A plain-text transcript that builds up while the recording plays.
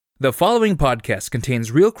The following podcast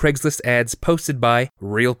contains real Craigslist ads posted by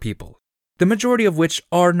real people, the majority of which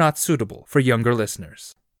are not suitable for younger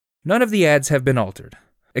listeners. None of the ads have been altered,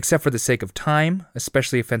 except for the sake of time,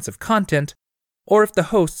 especially offensive content, or if the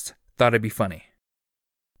hosts thought it'd be funny.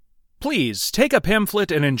 Please take a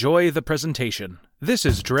pamphlet and enjoy the presentation. This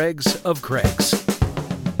is Dregs of Craigs.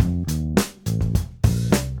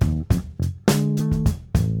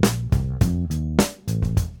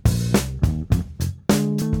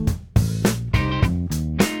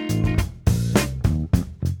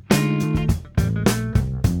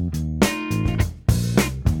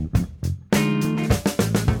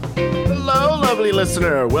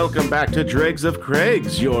 Listener, welcome back to Dregs of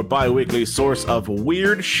Craigs, your bi-weekly source of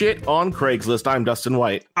weird shit on Craigslist. I'm Dustin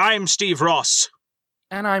White. I'm Steve Ross.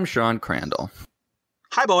 And I'm Sean Crandall.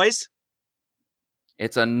 Hi, boys.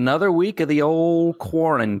 It's another week of the old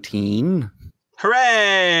quarantine.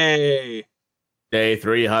 Hooray! Day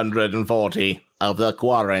 340 of the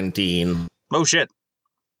quarantine. Oh, shit.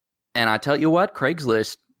 And I tell you what,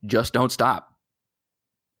 Craigslist just don't stop.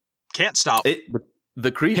 Can't stop. The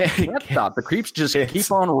creeps can't stop. The creeps just keep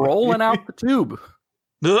on rolling out the tube.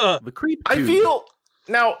 The creep tube. I feel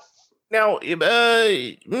now. It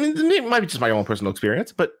might be just my own personal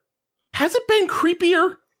experience, but has it been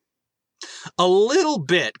creepier? A little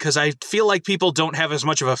bit, because I feel like people don't have as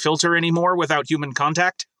much of a filter anymore without human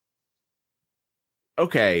contact.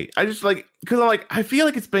 Okay, I just I feel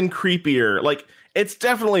like it's been creepier. Like, it's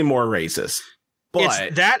definitely more racist, but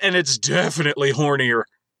It's that, and it's definitely hornier.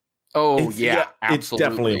 Oh, it's absolutely. It's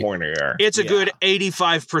definitely hornier. It's a good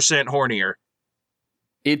 85% hornier.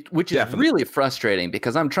 Which is really frustrating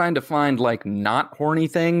because I'm trying to find like not horny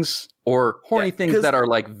things or horny things that are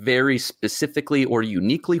like very specifically or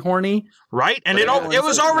uniquely horny. Right? And it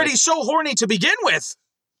was already so horny to begin with.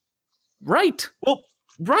 Right. Well,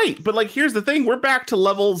 right. But like, here's the thing. We're back to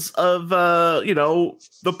levels of,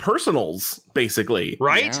 the personals, basically.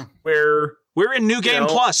 Right? Yeah. Where we're in New Game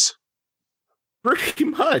Plus. Pretty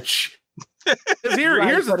much.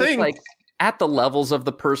 Here's the thing. Like at the levels of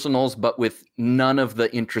the personals, but with none of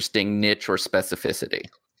the interesting niche or specificity.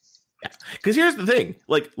 Because here's the thing,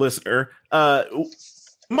 like, listener, you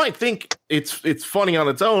might think it's funny on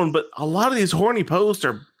its own, but a lot of these horny posts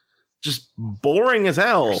are just boring as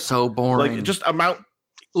hell. They're so boring. Like, just amount.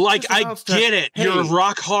 Like, I get it. Hey, you're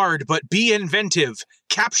rock hard, but be inventive.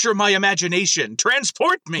 Capture my imagination.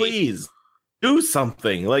 Transport me. Please do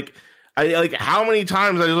something. Like, how many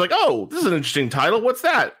times I was like, oh, this is an interesting title. What's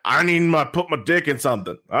that? I need to put my dick in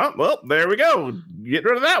something. Oh, well, there we go. Get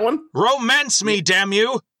rid of that one. Romance me, damn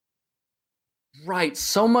you. Right.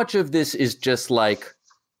 So much of this is just like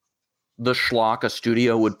the schlock a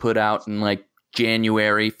studio would put out in like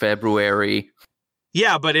January, February.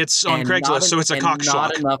 Yeah, but it's on Craigslist, so it's a cock schlock.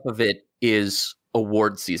 Not enough of it is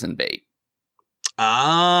award season bait.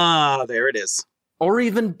 Ah, there it is. Or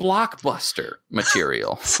even blockbuster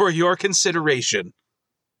material. For your consideration.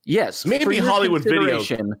 Yes. Maybe for your Hollywood Video.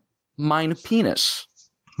 Mine penis.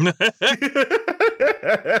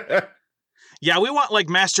 Yeah, we want like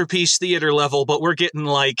Masterpiece Theater level, but we're getting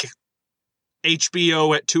like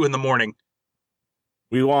HBO at 2 a.m.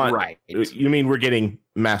 We want. Right. You mean we're getting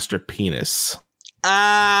Master Penis?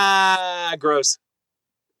 Ah, gross.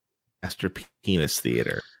 Master Penis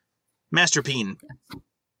Theater. Master Peen.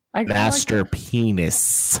 Master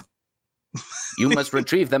Penis. You must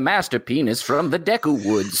retrieve the master penis from the Deku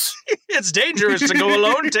Woods. It's dangerous to go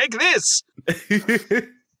alone. Take this.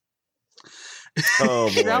 Oh,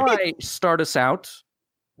 boy. Shall I start us out,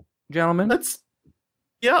 gentlemen?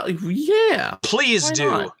 Yeah. Please Why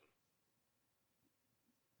do. not?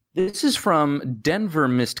 This is from Denver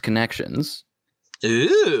Missed Connections.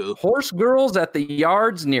 Ooh. Horse girls at the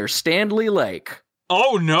yards near Stanley Lake.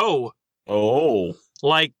 Oh, no. Oh.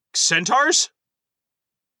 Like centaurs?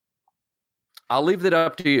 I'll leave it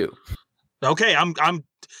up to you. Okay,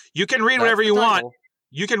 you can read whatever you want.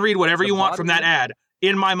 You can read whatever you want from that ad.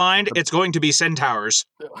 In my mind, it's going to be centaurs.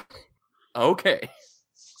 Okay.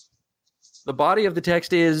 The body of the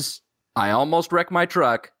text is, I almost wreck my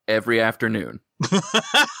truck every afternoon.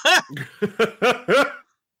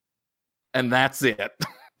 And that's it.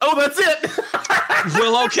 Oh, that's it.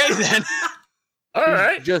 Well, okay then. All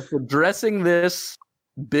right. Just addressing this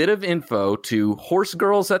bit of info to horse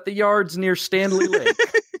girls at the yards near Stanley Lake.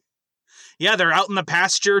 Yeah, they're out in the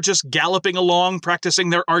pasture just galloping along, practicing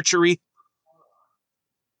their archery.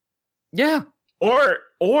 Yeah.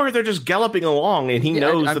 Or they're just galloping along and he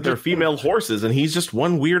knows that they're female horses and he's just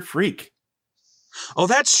one weird freak. Oh,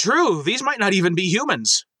 that's true. These might not even be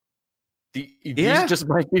humans. These just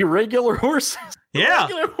might be regular horses. Yeah.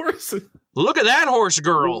 Regular horses. Look at that horse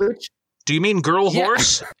girl. Which Do you mean girl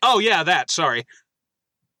horse? Oh, yeah, that. Sorry.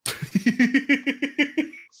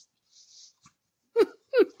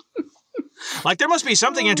 Like, there must be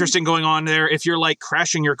something interesting going on there if you're, like,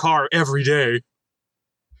 crashing your car every day.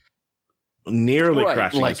 Nearly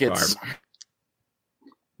crashing his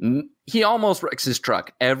car. He almost wrecks his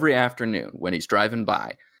truck every afternoon when he's driving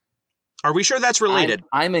by. Are we sure that's related?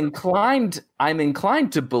 I'm inclined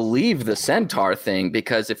to believe the centaur thing,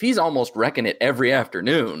 because if he's almost wrecking it every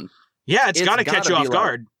afternoon, yeah, it's got to catch you off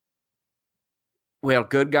guard. Well,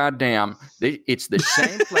 good goddamn. It's the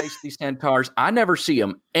same place, these centaurs. I never see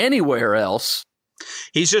them anywhere else.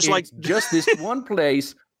 He's just just this one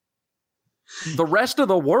place. The rest of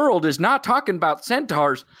the world is not talking about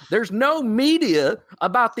centaurs. There's no media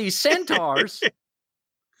about these centaurs.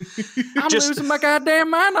 I'm losing my goddamn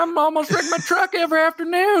mind. I'm almost wrecking my truck every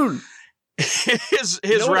afternoon. His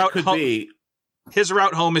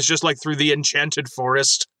route home is just like through the enchanted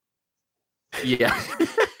forest. Yeah.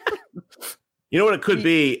 You know what it could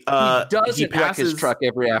be? He doesn't wreck his truck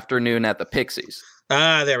every afternoon at the Pixies.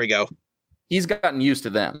 There we go. He's gotten used to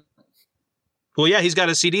them. Well, yeah, he's got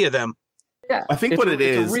a CD of them. Yeah, I think it's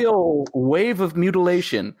a real wave of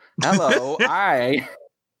mutilation. Hello, I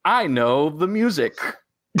know the music.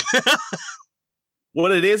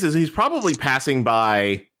 What it is he's probably passing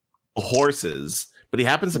by horses, but he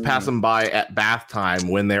happens to pass them by at bath time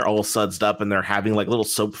when they're all sudsed up and they're having like little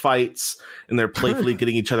soap fights and they're playfully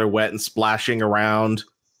getting each other wet and splashing around.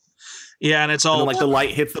 Yeah, and it's all like the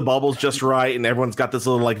light hits the bubbles just right, and everyone's got this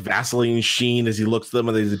little like Vaseline sheen as he looks at them,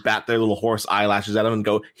 and they just bat their little horse eyelashes at him and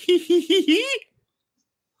go hee hee hee hee.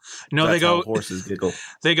 No, that's they go horses giggle.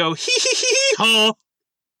 They go hee hee hee huh.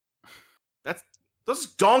 That's those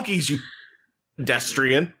donkeys, you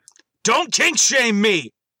pedestrian. Don't kink shame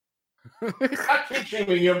me. I'm not kink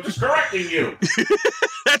shaming you. I'm just correcting you.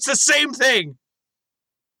 That's the same thing.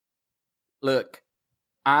 Look,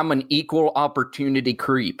 I'm an equal opportunity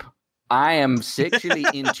creep. I am sexually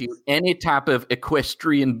into any type of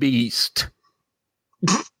equestrian beast.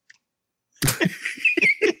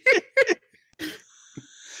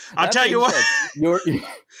 I'll tell you what.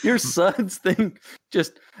 Your son's thing,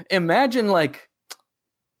 just imagine like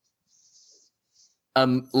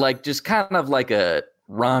just kind of like a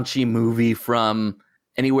raunchy movie from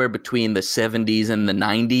anywhere between the 70s and the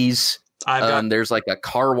 90s. There's like a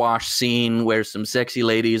car wash scene where some sexy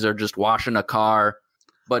ladies are just washing a car.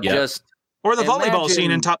 But or the volleyball scene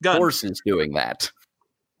in Top Gun. Horses doing that.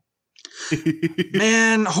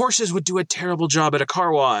 Man, horses would do a terrible job at a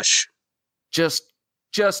car wash. Just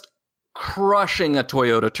crushing a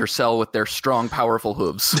Toyota Tercel with their strong, powerful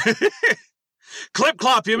hooves. Clip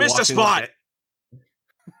clop, you missed a spot.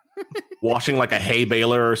 Washing like a hay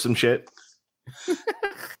baler or some shit.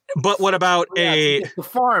 But what about the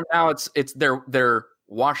farm? Now it's they're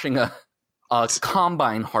washing a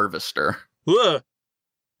combine harvester. Ugh.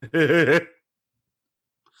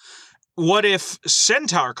 What if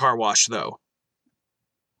centaur car wash though?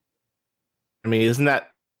 I mean, isn't that?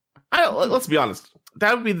 Let's be honest.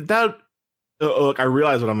 That would be that. Look, I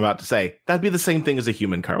realize what I'm about to say. That'd be the same thing as a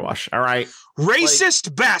human car wash. All right,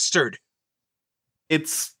 racist bastard.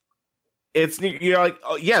 It's you're like,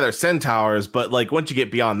 oh, yeah, they're centaurs, but like once you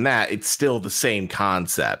get beyond that, it's still the same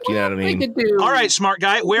concept. You know what I mean? All right, smart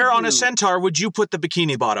guy. Where on a centaur would you put the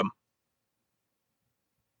bikini bottom?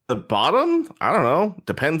 The bottom? I don't know.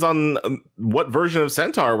 Depends on what version of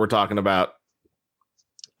centaur we're talking about.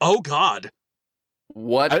 Oh God!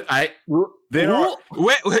 What? Wait!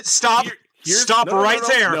 Stop! Stop right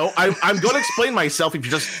there! No, I'm going to explain myself if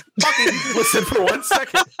you just fucking listen for 1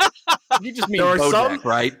 second. You just mean Bojack,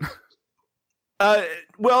 right?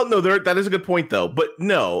 Well, no, that is a good point though. But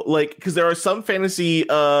no, like because there are some fantasy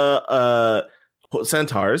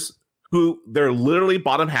centaurs who their literally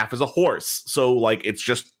bottom half is a horse, so like it's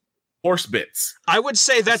just horse bits. I would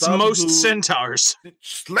say that's most centaurs.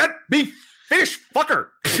 Just let me finish, fucker.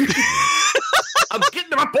 I'm getting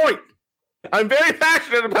to my point. I'm very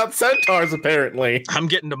passionate about centaurs, apparently. I'm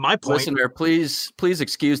getting to my point. Listener, please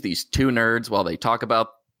excuse these two nerds while they talk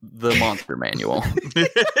about the monster manual.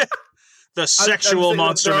 The sexual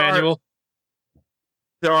monster manual.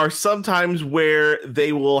 There are some times where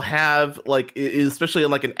they will have, like, especially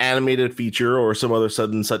in like an animated feature or some other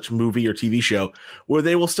sudden such movie or TV show, where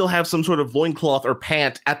they will still have some sort of loincloth or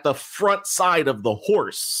pant at the front side of the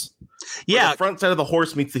horse. Yeah. The front side of the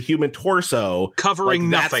horse meets the human torso. Covering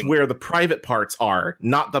nothing. That's where the private parts are,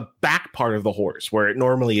 not the back part of the horse, where it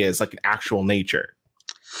normally is, like an actual nature.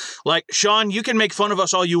 Like, Sean, you can make fun of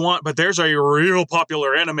us all you want, but there's a real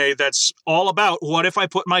popular anime that's all about what if I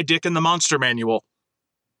put my dick in the monster manual?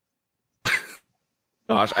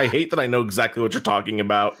 Gosh, I hate that I know exactly what you're talking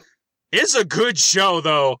about. It's a good show,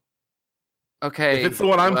 though. Okay. If it's the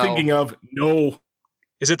one I'm thinking of, no.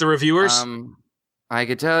 Is it the reviewers? I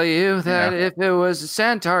could tell you that if it was a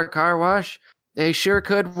Centaur car wash, they sure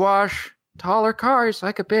could wash taller cars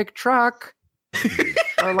like a big truck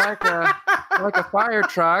or like a fire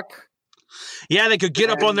truck. Yeah, they could get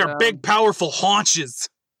up on their big, powerful haunches.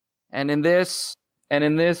 And in this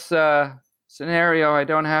scenario, I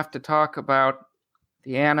don't have to talk about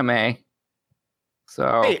the anime.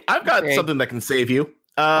 So hey, I've got something that can save you.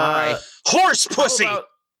 Horse pussy.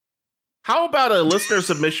 How about a listener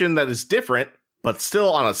submission that is different, but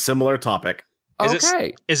still on a similar topic?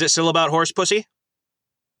 Is it still about horse pussy?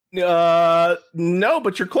 No,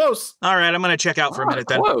 but you're close. All right, I'm going to check out for a minute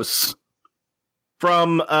then. Close.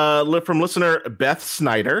 From listener Beth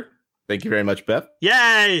Snyder. Thank you very much, Beth.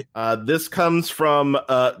 Yay! This comes from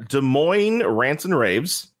Des Moines Rants and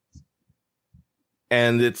Raves.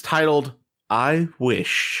 And it's titled, I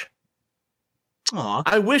Wish. Aww.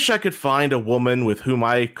 I wish I could find a woman with whom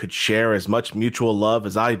I could share as much mutual love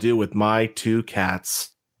as I do with my 2 cats.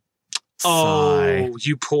 Sigh. Oh,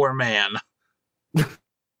 you poor man.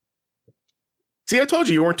 See, I told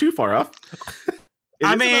you weren't too far off.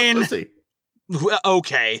 I mean,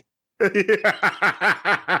 okay.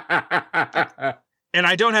 And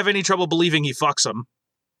I don't have any trouble believing he fucks them.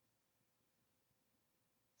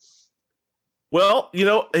 Well, here's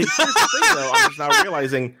the thing, though. I'm just now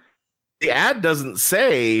realizing the ad doesn't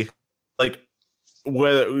say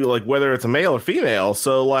whether it's a male or female.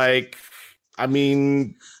 So, I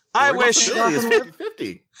wish it's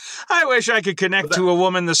 50-50. I wish I could connect to a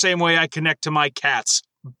woman the same way I connect to my cats.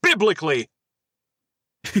 Biblically.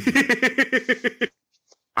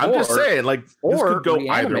 I'm just saying, this could go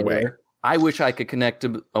either way. I wish I could connect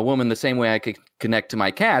to a woman the same way I could connect to my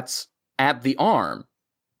cats at the arm.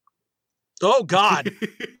 Oh, God.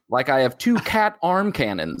 Like I have 2 cat arm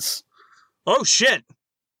cannons. Oh, shit.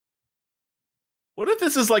 What if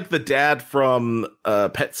this is like the dad from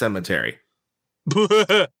Pet Sematary?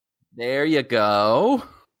 There you go.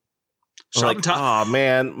 Oh,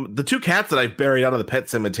 man. The 2 cats that I've buried out of the Pet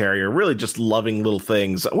Cemetery are really just loving little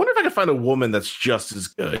things. I wonder if I can find a woman that's just as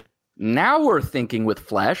good. Now we're thinking with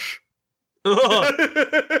flesh.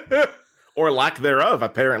 Or lack thereof,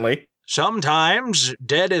 apparently. Sometimes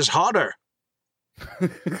dead is hotter. You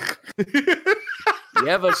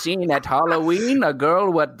ever seen at Halloween a girl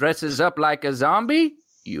what dresses up like a zombie?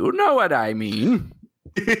 You know what I mean.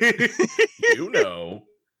 You know.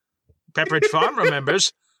 Pepperidge Farm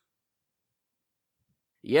remembers.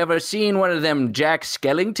 You ever seen one of them Jack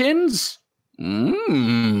Skellingtons?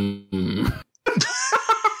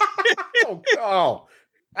 Oh,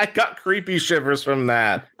 I got creepy shivers from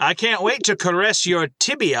that. I can't wait to caress your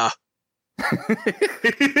tibia.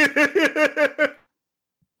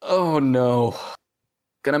 Oh, no.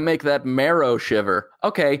 Gonna make that marrow shiver.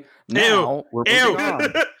 Okay, now we're moving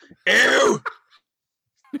on. Ew!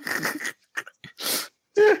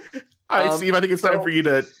 All right, Steve, I think it's time for you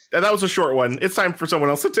to... that was a short one. It's time for someone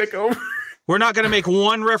else to take over. We're not going to make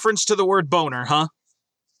one reference to the word boner, huh?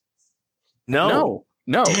 No.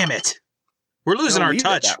 Damn it. We're losing our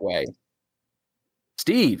touch. That way.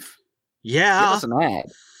 Steve. Yeah? Give us an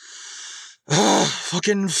ad.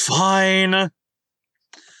 Fucking fine.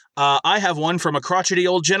 I have one from a crotchety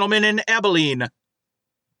old gentleman in Abilene.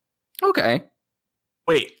 Okay.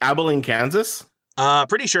 Wait, Abilene, Kansas?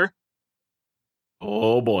 Pretty sure.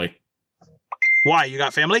 Oh, boy. Why, you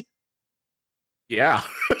got family? Yeah.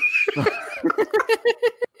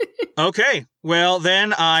 Okay, well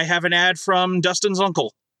then I have an ad from Dustin's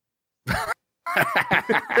uncle.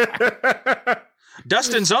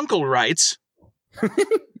 Dustin's uncle writes,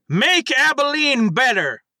 "Make Abilene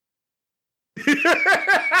better."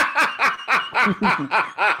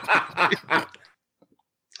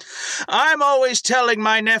 I'm always telling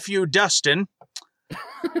my nephew Dustin,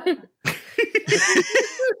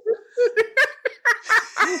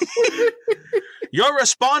 your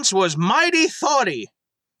response was mighty thoughty.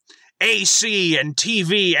 AC and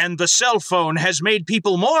TV and the cell phone has made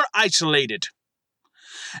people more isolated.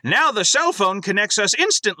 Now the cell phone connects us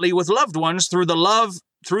instantly with loved ones through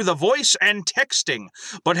the voice and texting,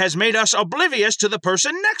 but has made us oblivious to the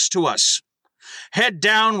person next to us. Head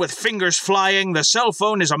down with fingers flying, the cell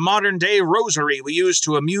phone is a modern-day rosary we use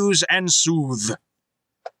to amuse and soothe.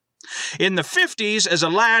 In the 50s, as a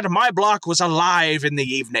lad, my block was alive in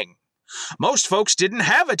the evening. Most folks didn't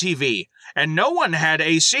have a TV, and no one had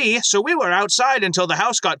AC, so we were outside until the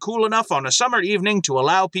house got cool enough on a summer evening to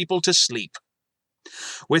allow people to sleep.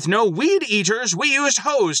 With no weed eaters, we used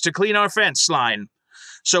hose to clean our fence line,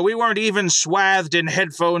 so we weren't even swathed in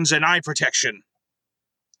headphones and eye protection.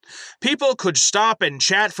 People could stop and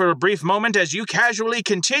chat for a brief moment as you casually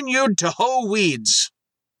continued to hoe weeds,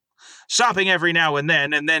 stopping every now and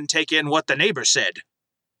then take in what the neighbor said.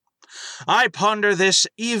 I ponder this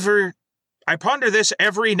every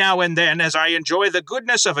now and then as I enjoy the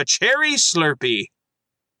goodness of a cherry Slurpee.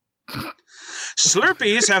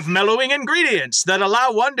 Slurpees have mellowing ingredients that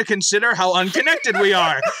allow one to consider how unconnected we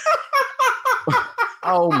are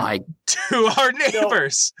Oh my! to our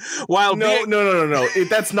neighbors. No.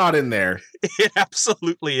 That's not in there. It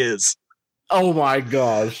absolutely is. Oh my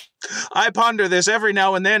gosh. I ponder this every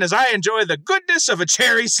now and then as I enjoy the goodness of a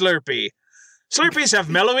cherry Slurpee. Slurpees have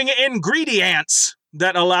mellowing ingredients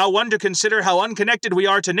that allow one to consider how unconnected we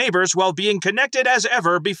are to neighbors while being connected as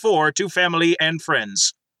ever before to family and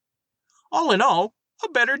friends. All in all, a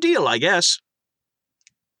better deal, I guess.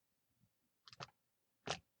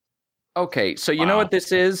 Okay, so you know what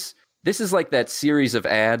this is? This is like that series of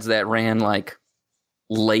ads that ran like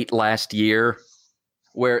late last year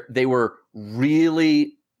where they were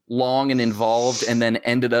really long and involved and then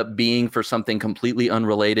ended up being for something completely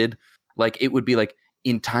unrelated. Like it would be like,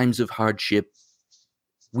 in times of hardship,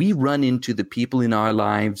 we run into the people in our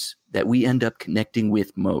lives that we end up connecting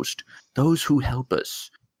with most. Those who help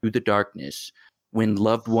us through the darkness, when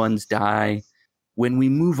loved ones die, when we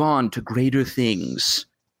move on to greater things.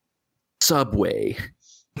 Subway.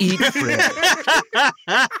 Eat fresh.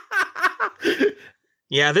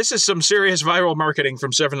 Yeah, this is some serious viral marketing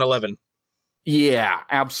from 7-Eleven. Yeah,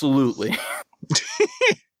 absolutely.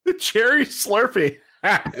 The cherry Slurpee.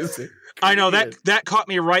 I know, that caught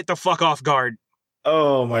me right the fuck off guard.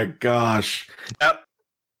 Oh my gosh.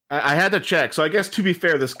 I had to check. So I guess, to be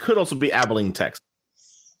fair, this could also be Abilene, Texas.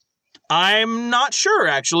 I'm not sure,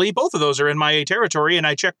 actually. Both of those are in my territory, and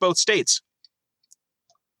I checked both states.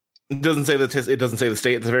 It doesn't say the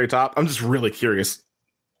state at the very top. I'm just really curious.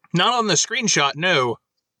 Not on the screenshot, no.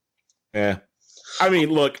 Yeah. I mean,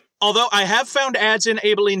 look. Although I have found ads in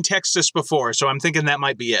Abilene, Texas before, so I'm thinking that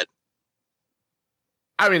might be it.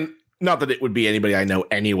 I mean, not that it would be anybody I know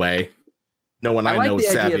anyway. No one I know is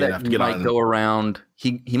savvy enough to get on. Go around.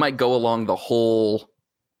 He might go along the whole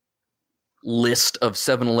list of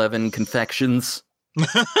 7-Eleven confections.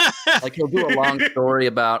 Like he'll do a long story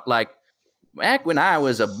about like, back when I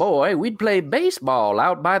was a boy, we'd play baseball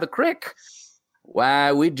out by the creek.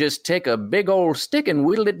 Why, we'd just take a big old stick and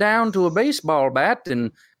whittle it down to a baseball bat,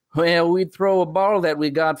 and, well, we'd throw a ball that we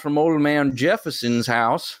got from old man Jefferson's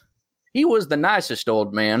house. He was the nicest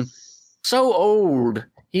old man. So old.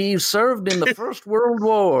 He served in the First World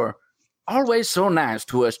War. Always so nice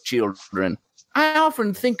to us children. I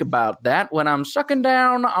often think about that when I'm sucking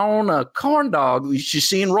down on a corn dog you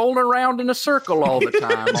seen rolling around in a circle all the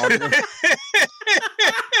time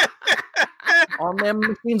on them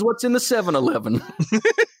machines. What's in the 7-Eleven?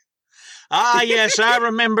 Ah, yes, I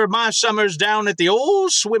remember my summers down at the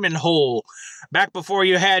old swimming hole, back before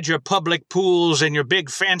you had your public pools and your big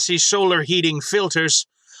fancy solar heating filters.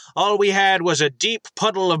 All we had was a deep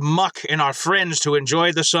puddle of muck and our friends to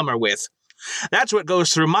enjoy the summer with. That's what goes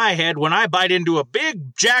through my head when I bite into a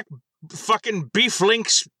big Jack fucking Beef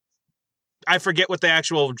Links. I forget what the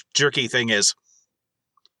actual jerky thing is.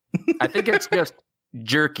 I think it's just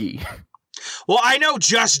jerky. Well, I know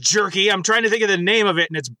just jerky. I'm trying to think of the name of it,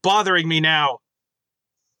 and it's bothering me now.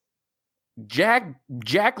 Jack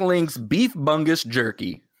Link's Beef Bungus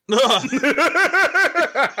Jerky.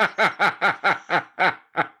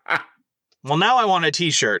 Well, now I want a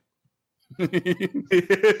t-shirt.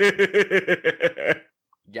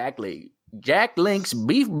 Jack Link's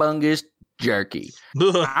Beef Bungus Jerky.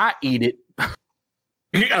 Ugh. I eat it.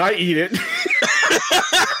 I eat it.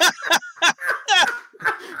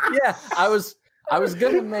 Yeah, I was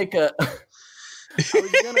gonna make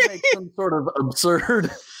some sort of absurd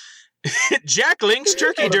Jack Link's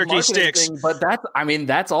turkey jerky sticks. Thing, but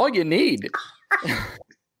that's all you need.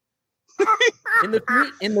 In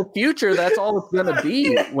the future, that's all it's going to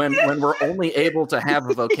be when we're only able to have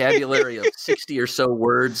a vocabulary of 60 or so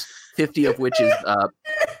words, 50 of which is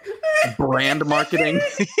brand marketing.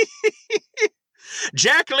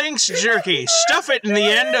 Jack Link's jerky. Stuff it in the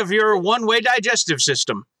end of your one-way digestive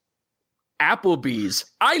system. Applebee's.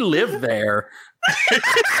 I live there.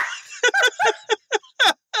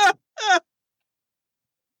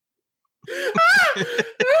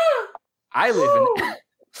 I live in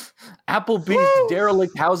Applebee's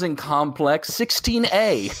derelict housing complex,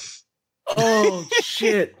 16A. Oh,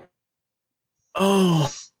 shit.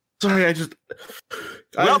 Oh, sorry,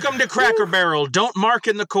 Welcome to Cracker Barrel. Don't mark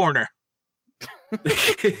in the corner.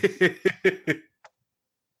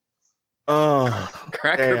 Oh,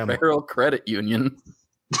 Cracker Barrel Credit Union.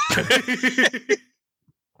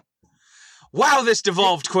 Wow, this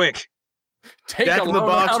devolved quick. Take Jack a in the load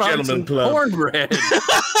Box out on Gentleman some Club. cornbread.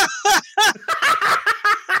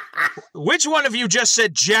 Which one of you just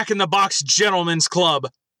said Jack in the Box Gentlemen's Club?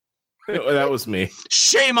 That was me.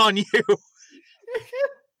 Shame on you.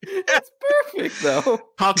 That's perfect, though.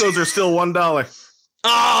 Tacos are still $1.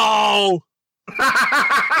 Oh!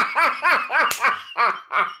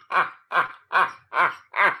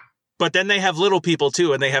 But then they have little people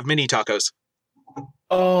too, and they have mini tacos.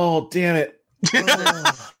 Oh, damn it.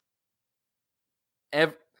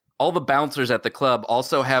 All the bouncers at the club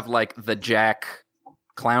also have like the Jack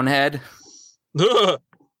clown head,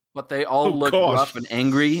 but they all look rough and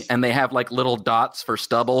angry, and they have like little dots for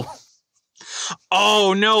stubble.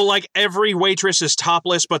 Oh no, like every waitress is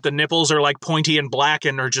topless, but the nipples are like pointy and black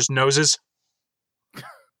and are just noses.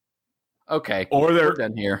 Okay, Or we're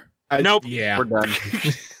done here. Nope. Yeah. We're done.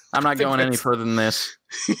 I'm not going any further than this.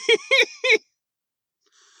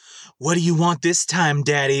 What do you want this time,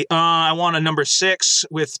 Daddy? I want a number 6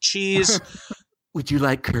 with cheese. Would you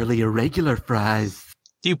like curly or regular fries?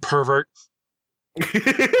 You pervert.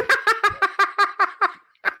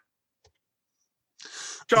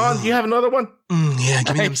 John, do you have another one? Yeah,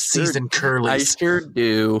 give me them sure- seasoned I curlies. sure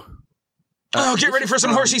do. Oh, get This ready is for some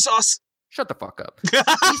from- horsey sauce. Shut the fuck up.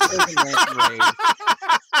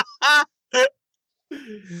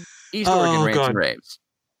 East Oregon Rants and Raves.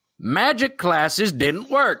 Magic classes didn't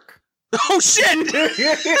work. Oh, shit!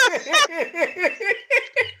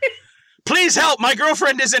 Please help, my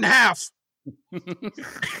girlfriend is in half.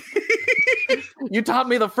 You taught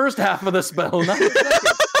me the first half of the spell, not the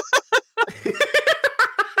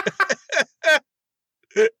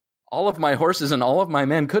second. All of my horses and all of my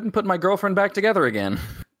men couldn't put my girlfriend back together again.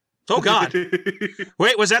 Oh, God.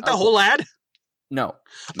 Wait, was that the whole ad? No.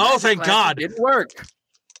 Oh, thank Classes God. didn't work.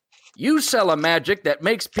 You sell a magic that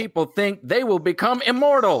makes people think they will become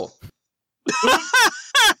immortal.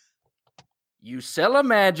 You sell a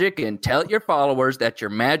magic and tell your followers that your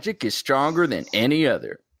magic is stronger than any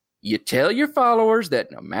other. You tell your followers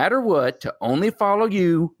that no matter what, to only follow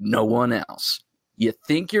you, no one else. You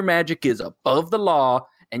think your magic is above the law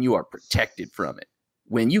and you are protected from it.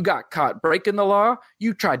 When you got caught breaking the law,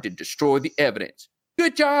 you tried to destroy the evidence.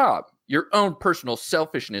 Good job! Your own personal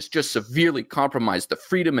selfishness just severely compromised the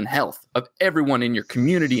freedom and health of everyone in your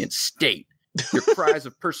community and state. Your cries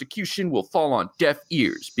of persecution will fall on deaf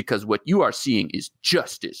ears because what you are seeing is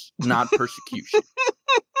justice, not persecution.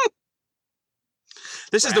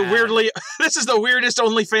 This is the weirdest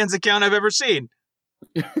OnlyFans account I've ever seen.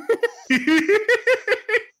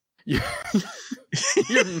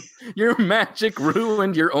 Your magic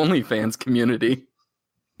ruined your OnlyFans community.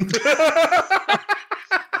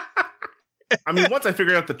 I mean, once I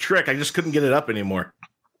figured out the trick, I just couldn't get it up anymore.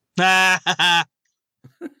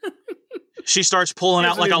 She starts pulling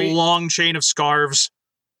out like a long chain of scarves.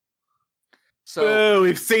 So Oh,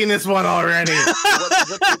 we've seen this one already.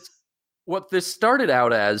 what this started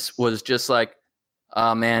out as was just like,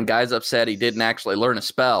 oh man, guy's upset he didn't actually learn a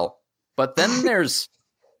spell. But then there's,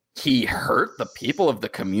 he hurt the people of the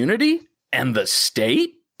community and the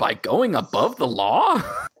state by going above the law?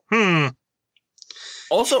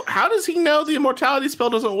 Also, how does he know the immortality spell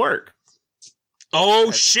doesn't work? Oh,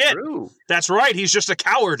 That's shit. true. That's right. He's just a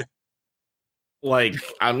coward. Like,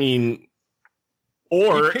 I mean,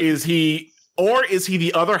 or is he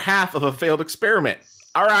the other half of a failed experiment?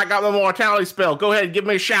 All right, I got the immortality spell. Go ahead, give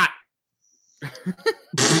me a shot.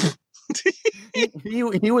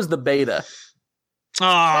 He was the beta.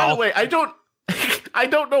 By the Oh, way, I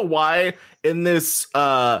don't know why in this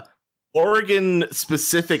Oregon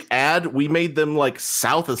specific ad we made them like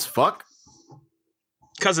south as fuck.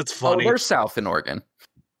 because it's Oh, funny. we're south in Oregon.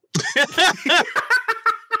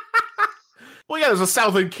 Well, yeah, there's a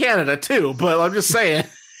south in Canada too, but I'm just saying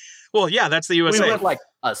Well, yeah, that's the We USA. went like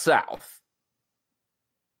a south.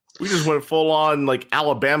 we just went full on like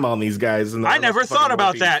Alabama on these guys. And I never thought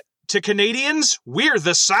about that. To Canadians, we're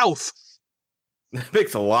the South. That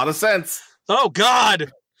makes a lot of sense. Oh,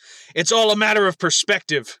 God. It's all a matter of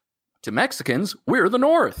perspective. To Mexicans, we're the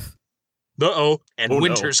north. Uh-oh. And Oh, no.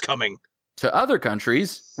 winter's coming. To other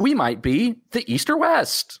countries, we might be the east or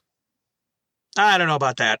west. I don't know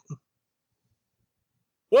about that.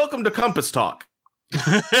 Welcome to Compass Talk.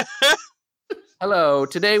 Hello,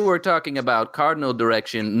 today we're talking about cardinal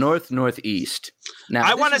direction north-northeast. Now,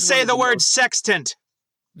 I this want to is say one of the word most- sextant.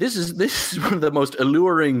 This is one of the most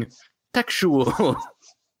alluring textual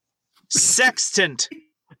Sextant.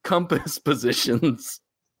 compass positions.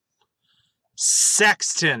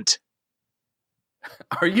 Sextant.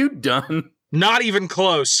 Are you done? Not even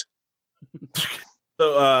close.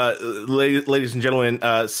 So, ladies and gentlemen,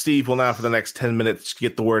 Steve will now, for the next 10 minutes,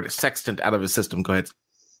 get the word sextant out of his system. Go ahead.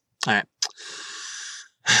 All right.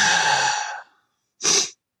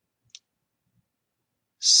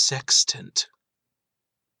 Sextant.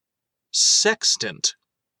 Sextant.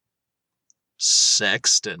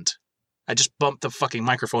 Sextant. I just bumped the fucking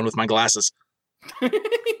microphone with my glasses.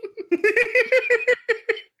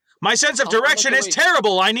 My sense of direction is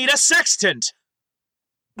terrible. I need a sextant.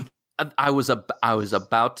 I was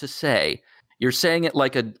about to say, you're saying it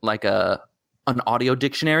like an audio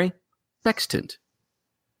dictionary. Sextant.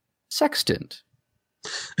 Sextant.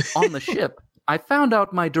 On the ship, I found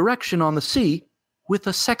out my direction on the sea with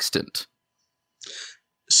a sextant.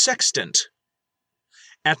 Sextant.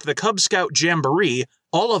 At the Cub Scout Jamboree,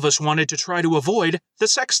 all of us wanted to try to avoid the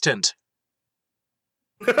sextant.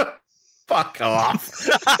 Fuck off.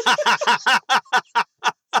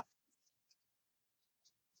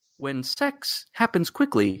 When sex happens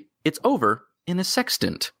quickly, it's over in a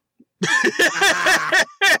sextant.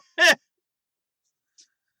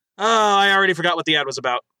 Oh, I already forgot what the ad was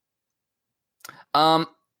about.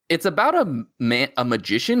 It's about a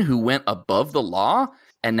magician who went above the law,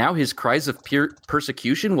 and now his cries of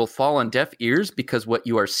persecution will fall on deaf ears because what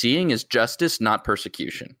you are seeing is justice, not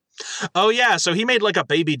persecution. Oh, yeah, so he made like a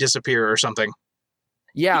baby disappear or something.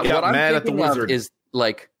 Yeah, He what got I'm mad at the thinking of wizard. is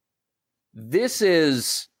like, this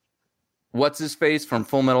is what's his face from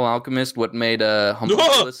Full Metal Alchemist. What made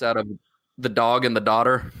homunculus out of the dog and the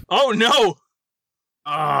daughter? Oh, no!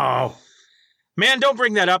 Oh. Man, don't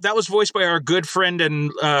bring that up. That was voiced by our good friend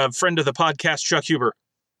and friend of the podcast, Chuck Huber.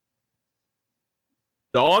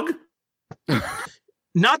 Dog?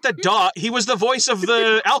 Not the dog. He was the voice of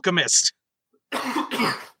the alchemist.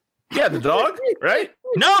 Yeah, the dog, right?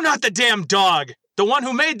 No, not the damn dog. The one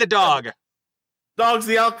who made the dog. Dog's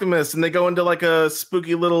the alchemist, and they go into like a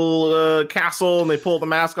spooky little castle, and they pull the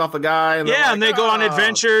mask off the guy. And Yeah, and they go on "Ah."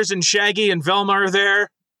 adventures, and Shaggy and Velma are there.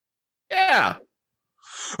 Yeah.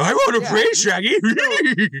 I want to pray, Shaggy.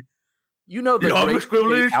 You know the The great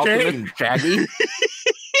equivalent alchemist Shaggy.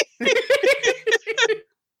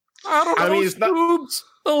 I don't know, I mean, it's not- Spoobs.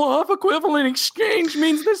 The law of equivalent exchange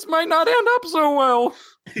means this might not end up so well.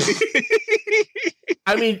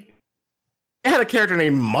 I mean, it had a character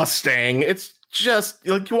named Mustang. It's just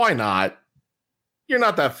like, why not? You're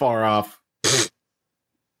not that far off.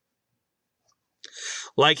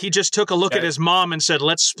 Like he just took a look at his mom and said,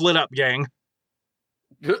 "Let's split up, gang."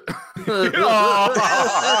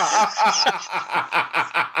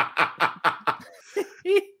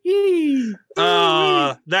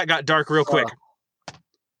 That got dark real quick.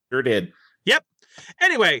 Sure did. Yep.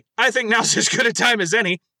 Anyway, I think now's as good a time as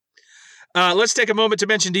any. Let's take a moment to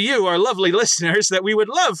mention to you, our lovely listeners, that we would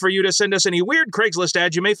love for you to send us any weird Craigslist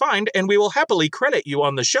ads you may find, and we will happily credit you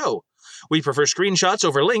on the show. We prefer screenshots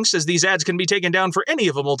over links, as these ads can be taken down for any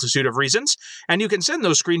of a multitude of reasons, and you can send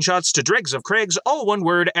those screenshots to dregsofcraigs, all one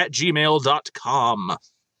word, at gmail.com.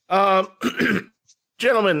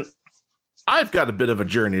 Gentlemen, I've got a bit of a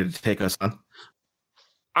journey to take us on.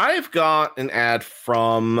 I've got an ad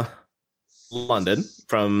from London,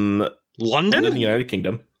 London? United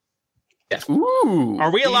Kingdom. Yes. Ooh.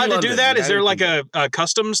 Are we allowed to do London, that? Is there United like a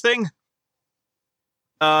customs thing?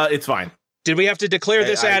 It's fine. Did we have to declare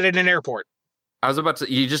this ad at an airport? I was about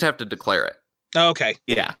to. You just have to declare it. Okay.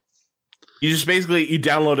 Yeah. You just basically, you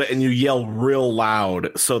download it and you yell real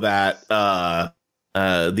loud so that the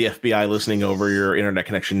FBI listening over your internet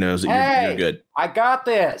connection knows that you're good. I got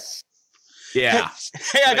this. Yeah.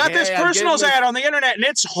 Hey, I got this I'm personals getting ad on the internet, and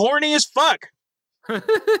it's horny as fuck.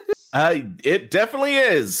 It definitely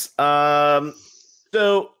is.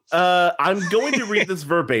 So I'm going to read this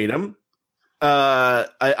verbatim.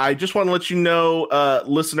 I just want to let you know,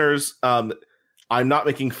 listeners, I'm not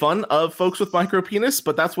making fun of folks with micro penis,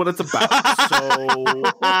 but that's what it's about. So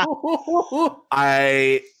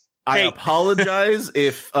I apologize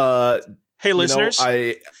if Hey, listeners.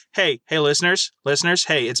 Hey, Listeners.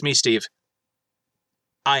 Hey, it's me, Steve.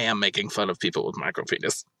 I am making fun of people with micro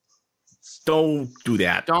penis. don't do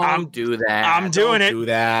that. Don't do that. I'm doing Don't it. do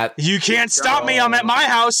that. You can't stop me. I'm at my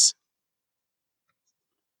house.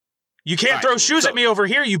 You can't All throw right, shoes so- at me over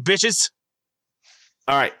here, you bitches.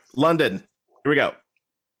 All right, London. Here we go.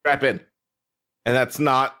 Strap in. And that's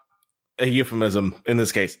not a euphemism in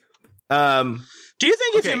this case. Do you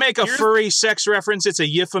think if Okay, you make a here's- furry sex reference, it's a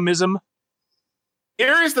euphemism?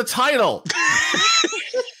 Here is the title.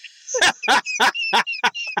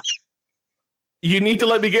 You need to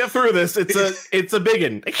let me get through this. It's a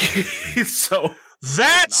biggin. So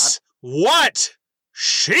That's what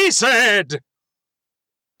she said.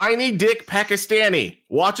 Tiny Dick Pakistani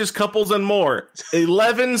watches couples and more.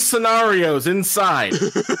 11 scenarios inside.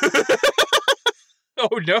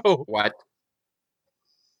 Oh no. What?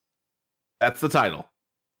 That's the title.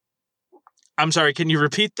 I'm sorry, can you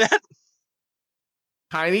repeat that?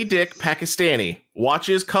 Tiny Dick Pakistani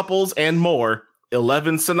watches couples and more.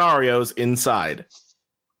 11 scenarios inside.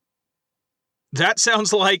 That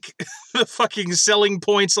sounds like the fucking selling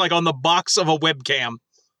points like on the box of a webcam.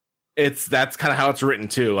 That's kind of how it's written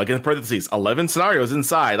too. Like in parentheses, 11 scenarios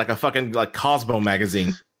inside, like a fucking like Cosmo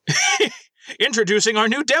magazine. Introducing our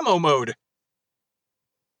new demo mode.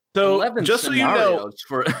 So 11 just so you know,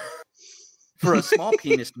 for a small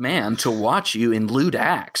penis man to watch you in lewd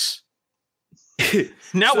acts.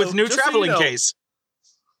 Now So, with new just so traveling you know, case.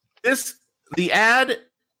 The ad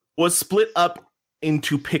was split up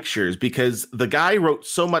into pictures because the guy wrote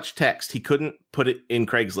so much text he couldn't put it in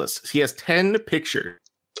Craigslist. He has 10 pictures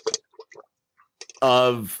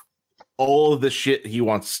of all of the shit he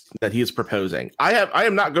wants that he is proposing. I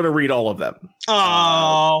am not going to read all of them.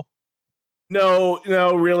 Oh. No,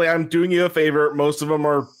 really, I'm doing you a favor. Most of them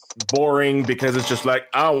are boring because it's just like,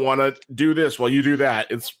 I want to do this while you do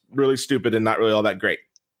that. It's really stupid and not really all that great.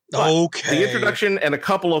 But Okay. the introduction and a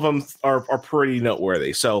couple of them are pretty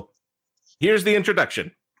noteworthy. So here's the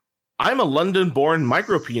introduction. I'm a London-born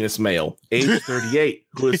micropenis male, age 38,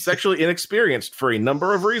 who is sexually inexperienced for a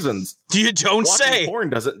number of reasons. You don't say.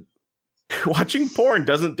 Watching porn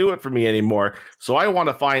doesn't do it for me anymore, so I want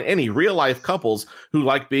to find any real-life couples who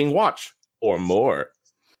like being watched, or more.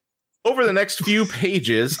 Over the next few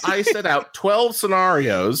pages, I set out 12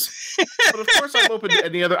 scenarios, but of course I'm open to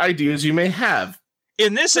any other ideas you may have.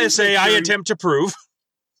 In this essay, I attempt to prove.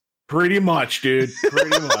 Pretty much, dude.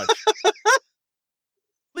 Pretty much.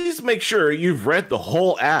 Please make sure you've read the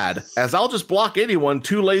whole ad, as I'll just block anyone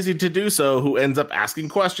too lazy to do so who ends up asking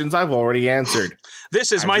questions I've already answered.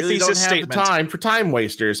 This is I my really thesis don't have statement. the time for time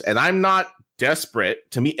wasters, and I'm not desperate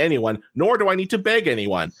to meet anyone, nor do I need to beg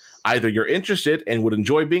anyone. Either you're interested and would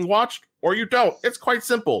enjoy being watched, or you don't. It's quite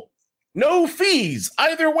simple. No fees,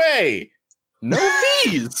 either way. No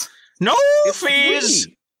fees. No It's fees.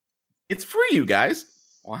 free. It's free, you guys.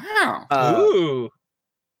 Wow. Ooh.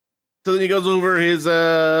 So then he goes over his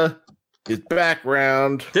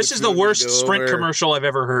background. This is the worst Sprint commercial I've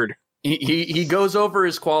ever heard. He goes over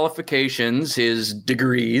his qualifications, his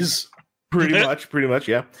degrees. Pretty much,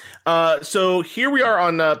 yeah. So here we are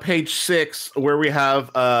on page 6, where we have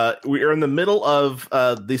we are in the middle of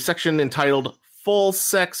the section entitled "Full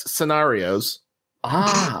Sex Scenarios."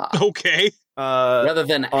 Ah, Okay. rather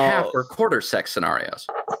than half or quarter sex scenarios.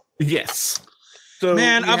 Yes. So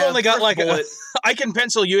Man, we I've have only got first like bullet. I can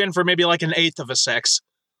pencil you in for maybe like an eighth of a sex.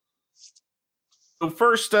 So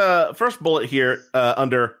first bullet here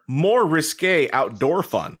under more risque outdoor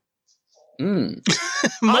fun. Mm.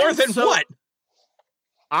 More I'm than so- what?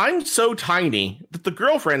 I'm so tiny that the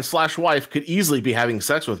girlfriend/wife could easily be having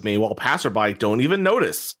sex with me while passerby don't even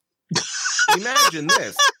notice. Imagine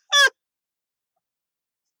this.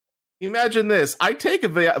 Imagine this. I take a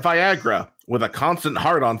Viagra with a constant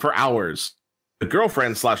hard-on for hours. The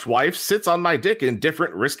girlfriend/wife sits on my dick in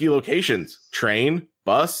different risky locations. Train,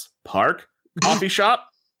 bus, park, coffee shop.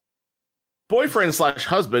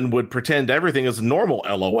 Boyfriend/husband would pretend everything is normal,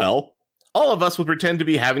 LOL. All of us would pretend to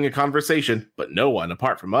be having a conversation, but no one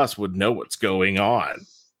apart from us would know what's going on.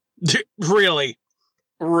 Really?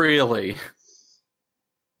 Really?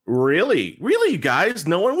 Really, you guys,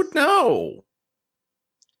 no one would know.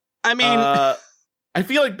 I mean, I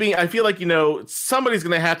feel like somebody's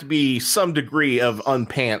gonna have to be some degree of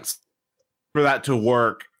unpants for that to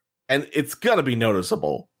work, and it's gonna be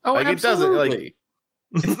noticeable. Oh, like absolutely. it doesn't like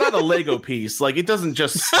it's not a Lego piece. Like it doesn't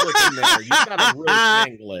just slip in there. You gotta really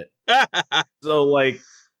angle it. So like,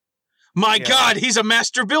 my yeah. God, he's a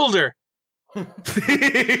master builder. He's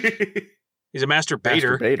a master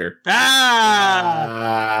baiter. Masturbator.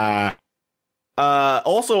 Ah!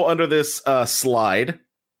 Also under this slide,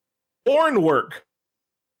 porn work.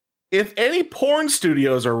 If any porn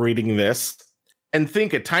studios are reading this and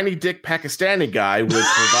think a tiny dick Pakistani guy would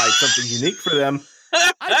provide something unique for them,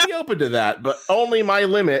 I'd be open to that, but only my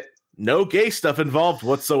limit. No gay stuff involved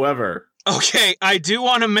whatsoever. Okay, I do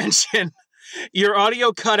want to mention your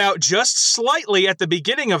audio cut out just slightly at the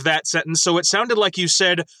beginning of that sentence, so it sounded like you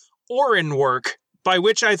said Orin work, by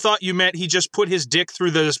which I thought you meant he just put his dick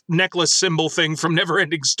through the necklace symbol thing from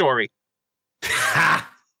Neverending Story. Ha!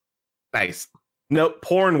 Nice. Nope,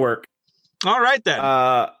 porn work. All right, then.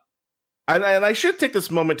 And I should take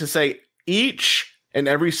this moment to say each and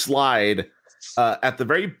every slide at the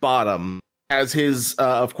very bottom has his,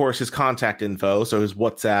 of course, his contact info. So his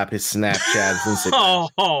WhatsApp, his Snapchat, his Instagram.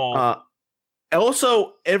 Oh.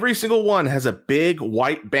 Also, every single one has a big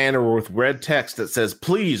white banner with red text that says,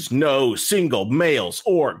 "Please, no single males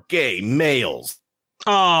or gay males."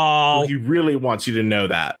 Oh, He really wants you to know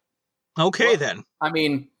that. okay then. I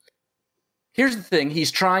mean, here's the thing.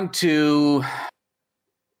 He's trying to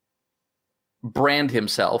brand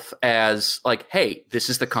himself as like, hey, this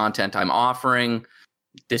is the content I'm offering.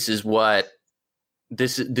 This is what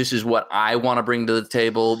I want to bring to the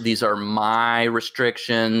table. These are my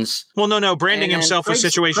restrictions. Well, no. Branding himself was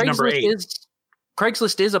situation number 8.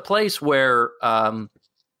 Craigslist is a place where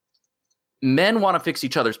men want to fix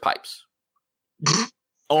each other's pipes.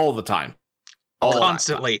 All the time.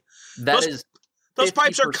 Constantly. Those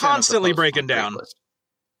pipes are constantly breaking down.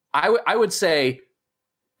 I would say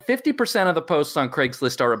 50% of the posts on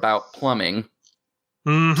Craigslist are about plumbing.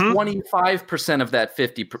 25% of that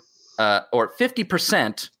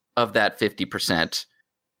 50% of that 50%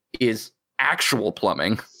 is actual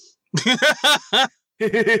plumbing.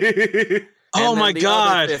 Oh my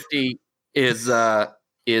God. 50 is going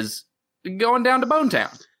down to Bone Town.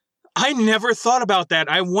 I never thought about that.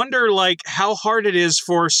 I wonder, like, how hard it is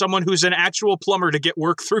for someone who's an actual plumber to get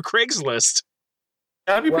work through Craigslist.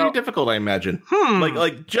 That'd be pretty difficult, I imagine.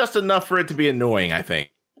 Like just enough for it to be annoying, I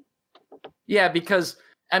think. Yeah, because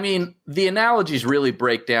I mean, the analogies really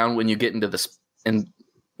break down when you get into the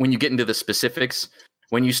specifics.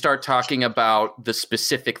 When you start talking about the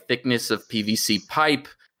specific thickness of PVC pipe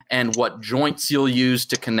and what joints you'll use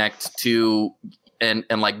to connect to, and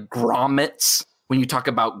like grommets. When you talk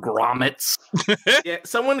about grommets, yeah,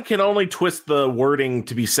 someone can only twist the wording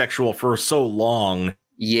to be sexual for so long.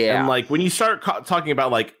 Yeah, and like when you start talking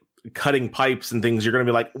about like cutting pipes and things, you're going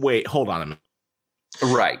to be like, wait, hold on a minute.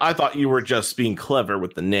 Right. I thought you were just being clever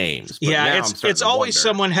with the names. But yeah, it's always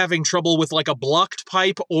someone having trouble with like a blocked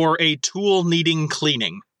pipe or a tool needing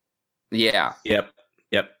cleaning. Yeah. Yep.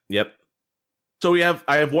 So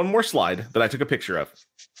I have one more slide that I took a picture of.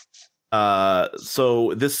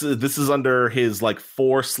 So this is under his like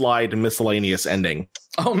 4-slide miscellaneous ending.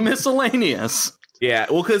 Oh, miscellaneous. Yeah,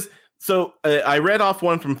 well, because I read off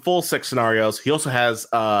one from full sex scenarios. He also has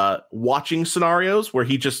watching scenarios where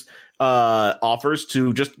he just offers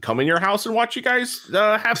to just come in your house and watch you guys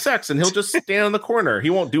have sex, and he'll just stand in the corner. He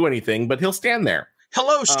won't do anything, but he'll stand there.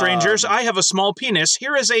 Hello, strangers. I have a small penis.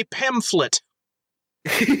 Here is a pamphlet.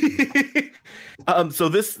 So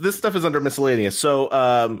this stuff is under miscellaneous.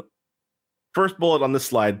 So first bullet on this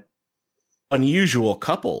slide: unusual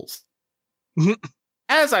couples.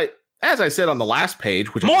 As I said on the last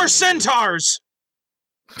page, which more centaurs.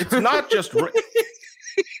 It's not just.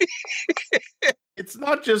 It's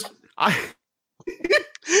not just. I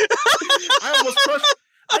almost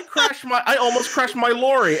crashed my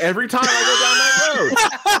lorry every time I go down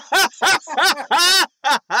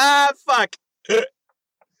that road. Fuck.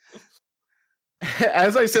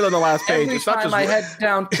 As I said on the last page, every it's not time just I head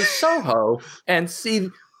down to Soho and see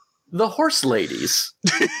the horse ladies.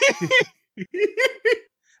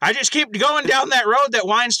 I just keep going down that road that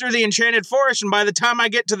winds through the enchanted forest, and by the time I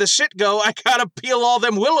get to the Citgo, I gotta peel all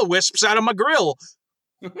them will-o-wisps out of my grill.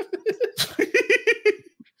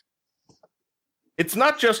 It's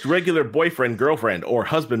not just regular boyfriend, girlfriend, or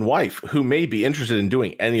husband-wife who may be interested in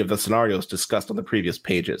doing any of the scenarios discussed on the previous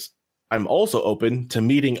pages. I'm also open to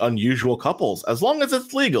meeting unusual couples as long as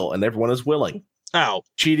it's legal and everyone is willing. Oh.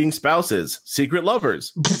 Cheating spouses, secret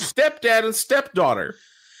lovers, stepdad and stepdaughter,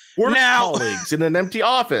 work colleagues in an empty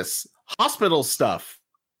office, hospital stuff,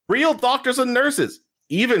 real doctors and nurses,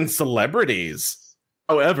 even celebrities.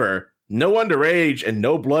 However, no underage and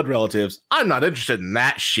no blood relatives. I'm not interested in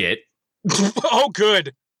that shit. Oh,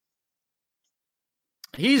 good.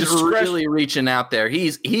 He's really reaching out there.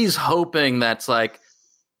 He's hoping that's like,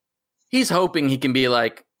 he's hoping he can be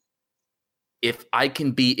like, if I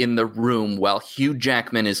can be in the room while Hugh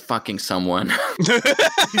Jackman is fucking someone,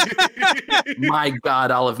 my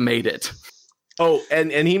God, I'll have made it. Oh,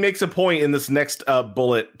 and he makes a point in this next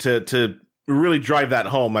bullet to really drive that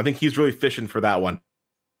home. I think he's really fishing for that one.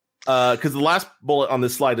 Because the last bullet on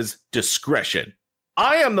this slide is discretion.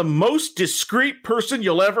 I am the most discreet person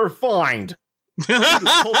you'll ever find.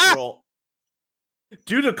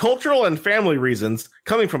 Due to cultural and family reasons,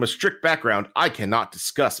 coming from a strict background, I cannot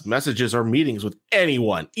discuss messages or meetings with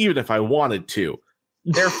anyone, even if I wanted to.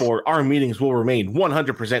 Therefore, our meetings will remain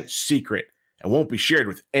 100% secret and won't be shared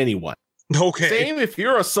with anyone. Okay. Same if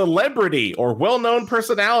you're a celebrity or well-known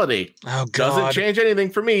personality. Oh, God. Doesn't change anything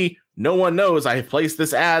for me. No one knows I have placed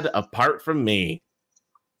this ad apart from me.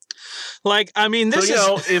 Like, I mean, this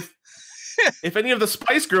is... if any of the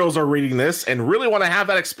Spice Girls are reading this and really want to have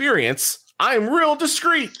that experience, I'm real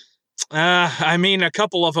discreet. I mean, a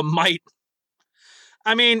couple of them might.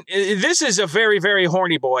 I mean, this is a very, very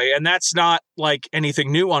horny boy, and that's not like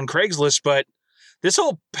anything new on Craigslist, but this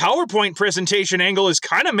whole PowerPoint presentation angle is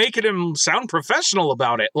kind of making him sound professional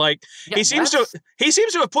about it. Like he seems to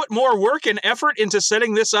have put more work and effort into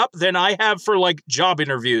setting this up than I have for like job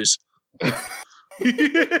interviews.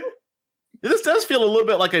 This does feel a little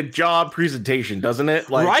bit like a job presentation, doesn't it?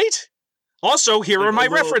 Like, right? Also, here are my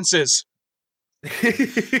references.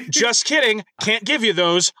 Just kidding. Can't give you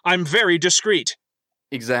those. I'm very discreet.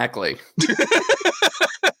 Exactly.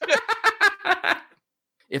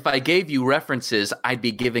 If I gave you references, I'd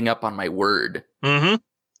be giving up on my word. Mm-hmm.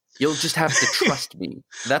 You'll just have to trust me.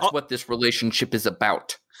 That's what this relationship is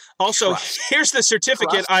about. Also, here's the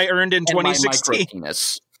certificate I earned in 2016.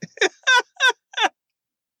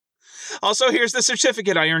 Also, here's the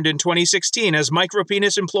certificate I earned in 2016 as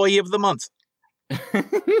Micropenis Employee of the Month.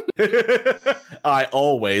 I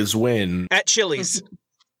always win. At Chili's.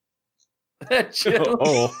 At Chili's.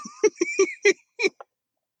 Oh.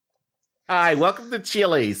 Hi, welcome to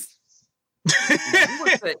Chili's.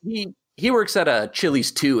 He works at a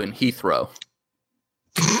Chili's 2 in Heathrow.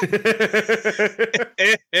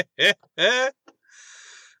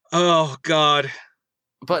 Oh, God.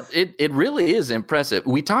 But it really is impressive.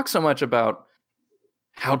 We talk so much about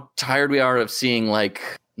how tired we are of seeing like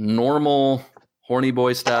normal horny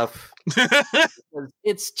boy stuff.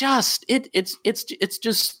 It's just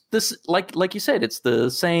this like you said, it's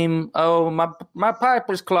the same. Oh, my pipe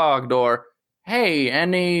is clogged, or hey,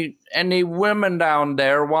 any women down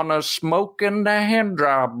there want to smoke in the hand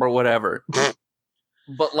job or whatever.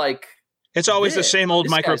 But like, it's always the same old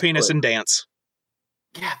micropenis and dance.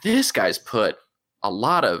 Yeah, this guy's put a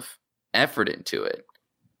lot of effort into it.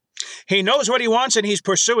 He knows what he wants and he's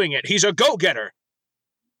pursuing it. He's a go-getter.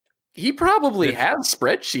 He probably has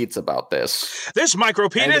spreadsheets about this. This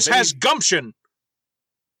micropenis has gumption.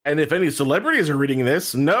 And if any celebrities are reading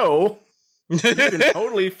this, no. You can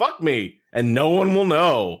totally fuck me, and no one will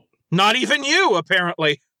know. Not even you,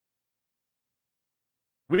 apparently.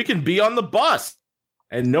 We can be on the bus,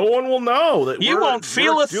 and no one will know that you won't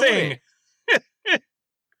feel a thing.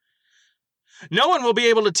 No one will be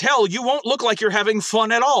able to tell. You won't look like you're having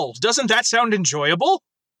fun at all. Doesn't that sound enjoyable?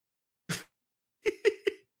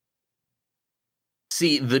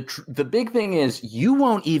 See, the big thing is you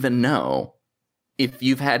won't even know if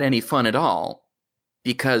you've had any fun at all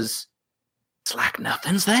because it's like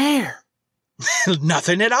nothing's there.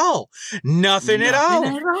 Nothing at all. Nothing at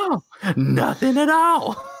all. Nothing at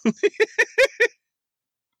all.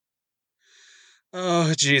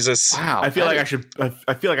 Oh, Jesus. Wow. I feel like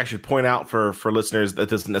I should point out for listeners that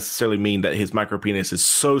doesn't necessarily mean that his micropenis is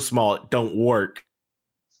so small it don't work.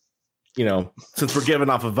 You know, since we're giving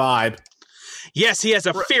off a vibe. Yes, he has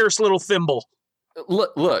a fierce little thimble.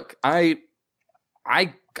 Look, I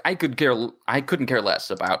couldn't care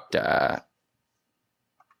less about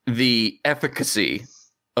the efficacy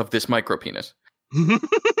of this micropenis.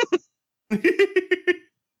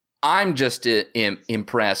 I'm just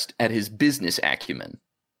impressed at his business acumen.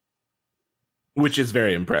 Which is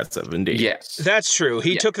very impressive indeed. Yes. That's true.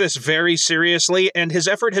 He took this very seriously, and his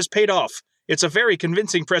effort has paid off. It's a very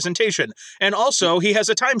convincing presentation. And also, he has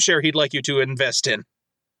a timeshare he'd like you to invest in.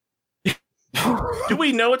 Do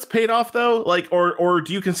we know it's paid off, though? Like, or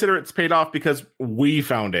do you consider it's paid off because we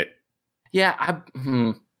found it? Yeah,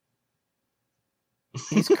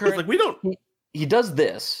 He's like, we don't... He does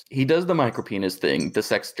this. He does the micropenis thing, the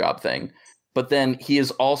sex job thing. But then he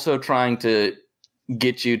is also trying to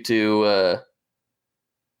get you to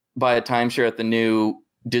buy a timeshare at the new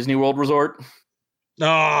Disney World Resort.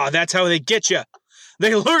 Oh, that's how they get you.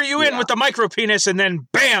 They lure you in with the micropenis and then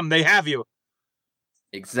bam, they have you.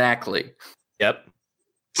 Exactly. Yep.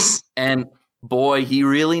 And boy, he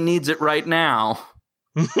really needs it right now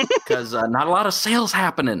because not a lot of sales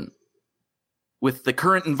happening with the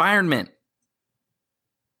current environment.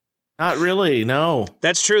 Not really, no.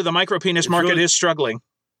 That's true. The micropenis market is struggling.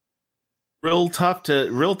 Real tough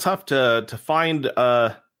to find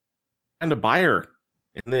a buyer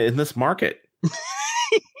in this market.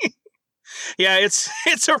 Yeah,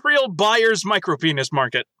 it's a real buyer's micropenis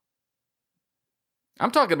market.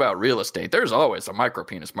 I'm talking about real estate. There's always a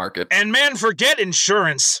micropenis market. And man, forget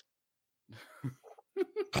insurance.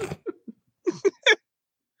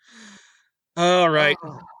 All right.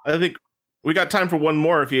 I think we got time for one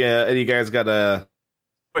more if you guys got a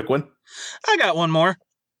quick one. I got one more.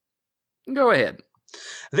 Go ahead.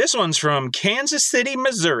 This one's from Kansas City,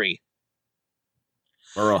 Missouri.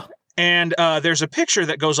 And there's a picture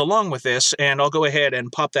that goes along with this, and I'll go ahead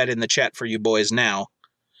and pop that in the chat for you boys now.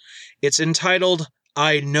 It's entitled,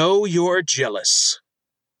 I Know You're Jealous.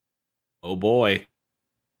 Oh, boy.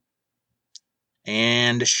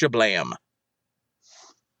 And shablam.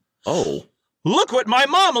 Oh. Look what my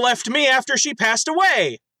mom left me after she passed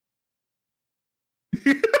away.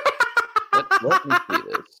 Let me see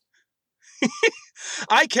this.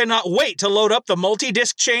 I cannot wait to load up the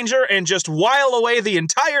multi-disc changer and just while away the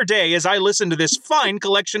entire day as I listen to this fine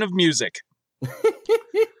collection of music.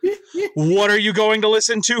 What are you going to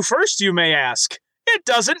listen to first, you may ask? It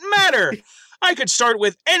doesn't matter. I could start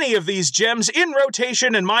with any of these gems in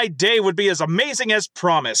rotation and my day would be as amazing as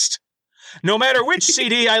promised. No matter which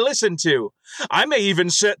CD I listen to, I may even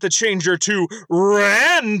set the changer to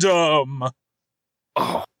random.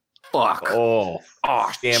 Oh, fuck. Oh,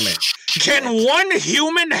 damn it. Can one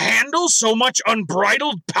human handle so much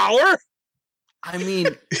unbridled power? I mean,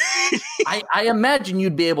 I imagine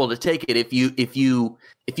you'd be able to take it if you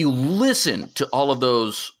listen to all of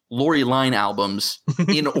those Lori Line albums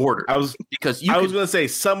in order. I was going to say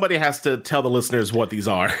somebody has to tell the listeners what these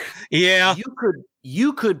are. Yeah.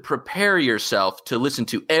 You could prepare yourself to listen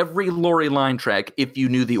to every Lori Line track if you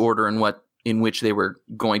knew the order in which they were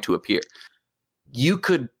going to appear. You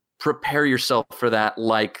could prepare yourself for that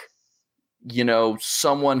like, you know,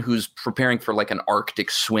 someone who's preparing for like an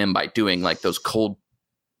Arctic swim by doing like those cold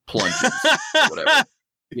plunges or whatever.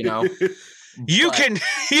 You know? You can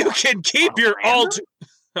keep your alt.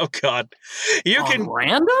 Oh God. You can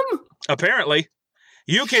random? Apparently.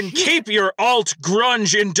 You can keep your alt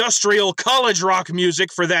grunge industrial college rock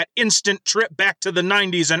music for that instant trip back to the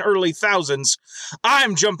 90s and early thousands.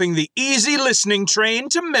 I'm jumping the easy listening train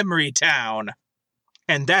to Memory Town.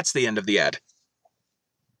 And that's the end of the ad.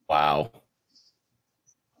 Wow.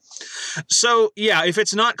 So, yeah, if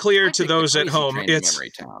it's not clear to those at home, it's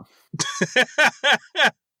Memory Town.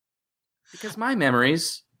 Because my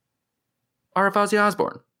memories are of Ozzy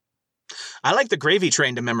Osbourne. I like the gravy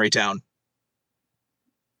train to Memory Town.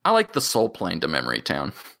 I like the soul plane to Memory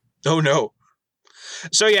Town. Oh, no.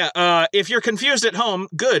 So, yeah, if you're confused at home,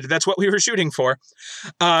 good. That's what we were shooting for.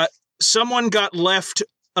 Someone got left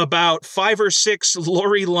about 5 or 6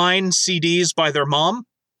 Lori Line CDs by their mom,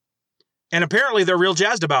 and apparently they're real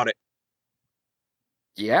jazzed about it.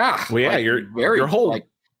 Yeah. Well, yeah, like, your whole like,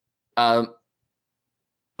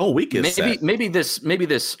 whole week is set. Maybe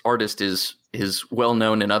this artist is well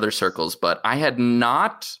known in other circles, but I had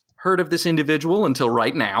not heard of this individual until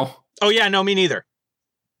right now. Oh yeah, no, me neither.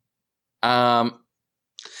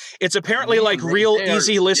 It's apparently like real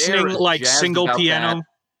easy listening, like single piano. That.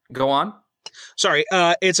 Go on. Sorry,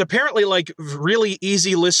 it's apparently like really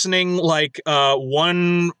easy listening, like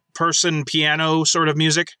one person piano sort of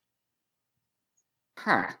music.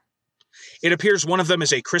 Huh. It appears one of them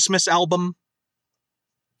is a Christmas album.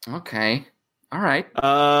 Okay. All right.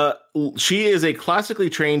 She is a classically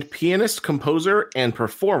trained pianist, composer, and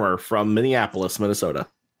performer from Minneapolis, Minnesota.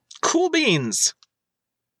 Cool beans.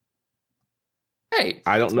 Hey,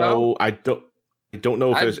 I don't know. I don't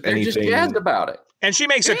know if there's anything. Just jazzed about it. And she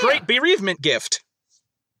makes a great bereavement gift.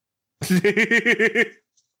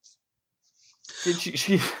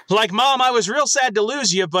 Like, Mom, I was real sad to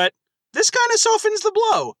lose you, but this kind of softens the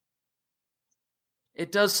blow.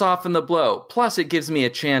 It does soften the blow. Plus, it gives me a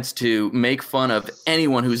chance to make fun of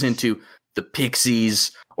anyone who's into the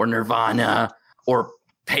Pixies or Nirvana or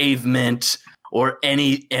Pavement or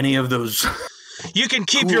any of those. You can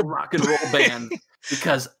keep cool your rock and roll band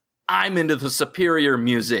because I'm into the superior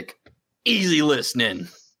music. Easy listening.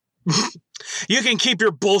 You can keep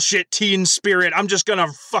your bullshit teen spirit. I'm just gonna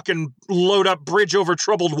fucking load up Bridge Over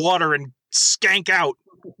Troubled Water and skank out.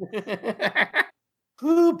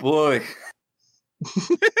 Oh boy.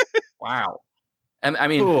 Wow. I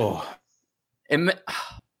mean,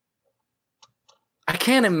 I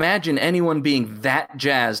can't imagine anyone being that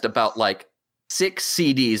jazzed about like 6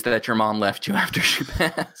 CDs that your mom left you after she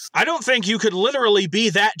passed. I don't think you could literally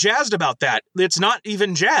be that jazzed about that. It's not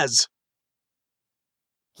even jazz.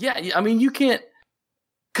 Yeah, I mean, you can't,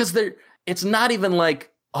 because it's not even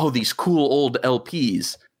like, oh, these cool old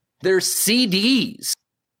LPs. They're CDs.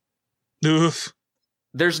 Oof.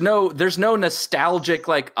 There's no nostalgic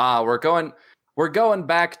like, we're going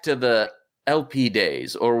back to the LP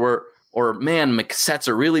days, or man, cassettes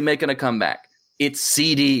are really making a comeback. It's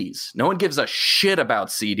CDs. No one gives a shit about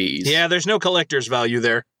CDs. Yeah, there's no collector's value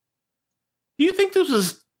there. Do you think this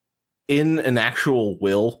was in an actual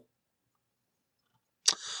will?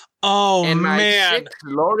 Oh, and my man. 6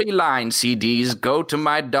 Lori Line CDs go to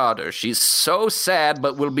my daughter. She's so sad,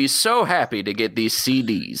 but will be so happy to get these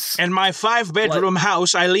CDs. And my 5-bedroom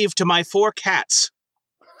house I leave to my 4 cats.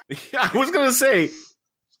 I was going to say,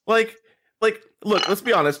 like, look, let's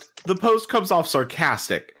be honest. The post comes off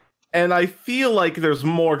sarcastic. And I feel like there's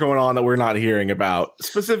more going on that we're not hearing about.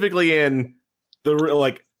 Specifically in the,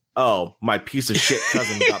 like, Oh, my piece of shit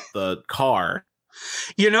cousin got the car.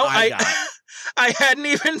 You know, I I hadn't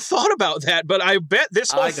even thought about that, but I bet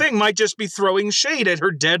this whole thing might just be throwing shade at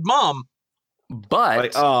her dead mom. But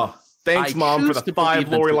like, oh, thanks, Mom, for the 5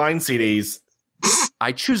 Lori Line CDs.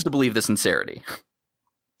 I choose to believe the sincerity.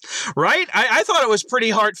 Right? I thought it was pretty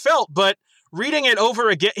heartfelt, but reading it over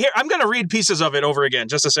again... Here, I'm going to read pieces of it over again.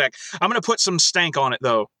 Just a sec. I'm going to put some stank on it,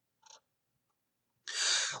 though.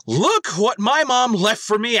 Look what my mom left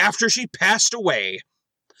for me after she passed away.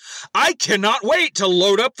 I cannot wait to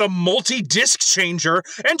load up the multi-disc changer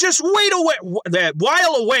and just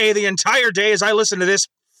while away the entire day as I listen to this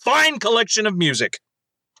fine collection of music.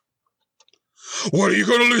 What are you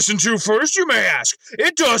going to listen to first, you may ask?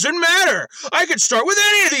 It doesn't matter. I could start with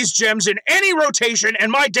any of these gems in any rotation,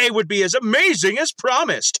 and my day would be as amazing as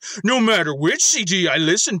promised. No matter which CD I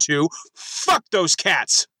listen to, fuck those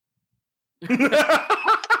cats.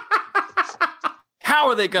 How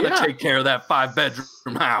are they going to take care of that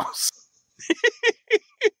 5-bedroom house?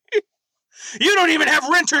 You don't even have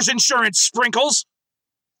renter's insurance, Sprinkles.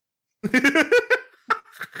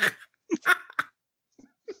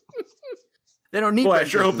 They don't need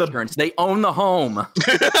insurance. They own the home.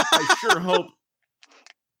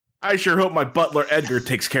 I sure hope my butler Edgar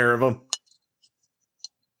takes care of them.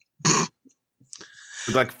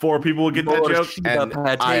 Like 4 people will get that joke, and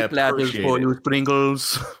I appreciate for you,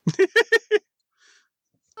 Sprinkles.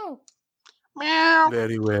 Meow.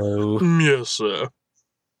 Very well. Yes, sir.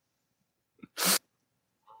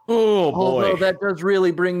 Oh boy! Although that does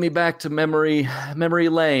really bring me back to memory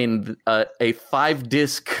lane. A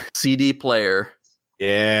 5-disc CD player.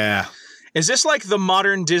 Yeah. Is this like the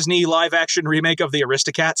modern Disney live-action remake of the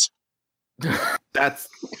Aristocats?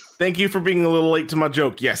 Thank you for being a little late to my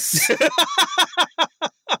joke. Yes.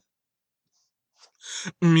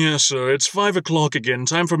 Yes, sir. It's 5 o'clock again.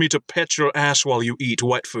 Time for me to pet your ass while you eat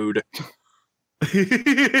wet food.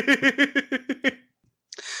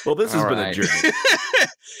 Well, this has been a journey.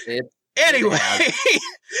 Anyway,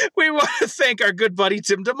 we want to thank our good buddy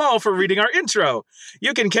Tim DeMall for reading our intro.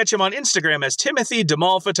 You can catch him on Instagram as Timothy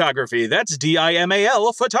DeMall Photography. That's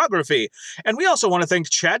DIMAL Photography. And we also want to thank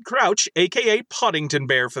Chad Crouch, a.k.a. Poddington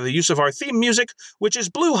Bear, for the use of our theme music, which is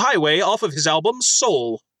Blue Highway off of his album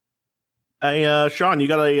Soul. Hey, Sean, you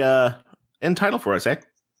got a end title for us, eh?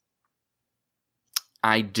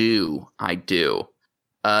 I do.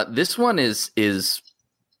 This one is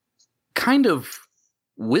kind of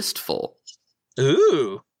wistful.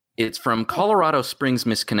 Ooh. It's from Colorado Springs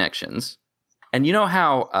Misconnections. And you know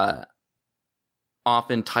how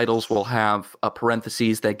often titles will have a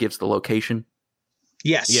parentheses that gives the location?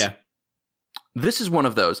 Yes. Yeah. This is one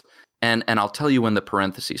of those. And I'll tell you when the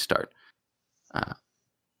parentheses start.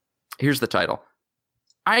 Here's the title.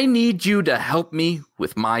 I need you to help me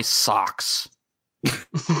with my socks.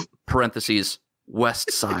 Parentheses,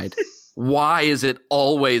 West Side. Why is it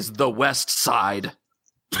always the West Side?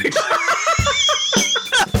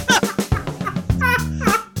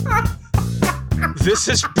 This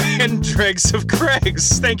has been Dregs of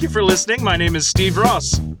Craigs. Thank you for listening. My name is Steve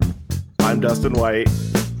Ross. I'm Dustin White.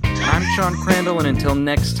 I'm Sean Crandall, and until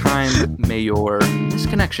next time, may your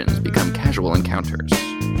misconnections become casual encounters.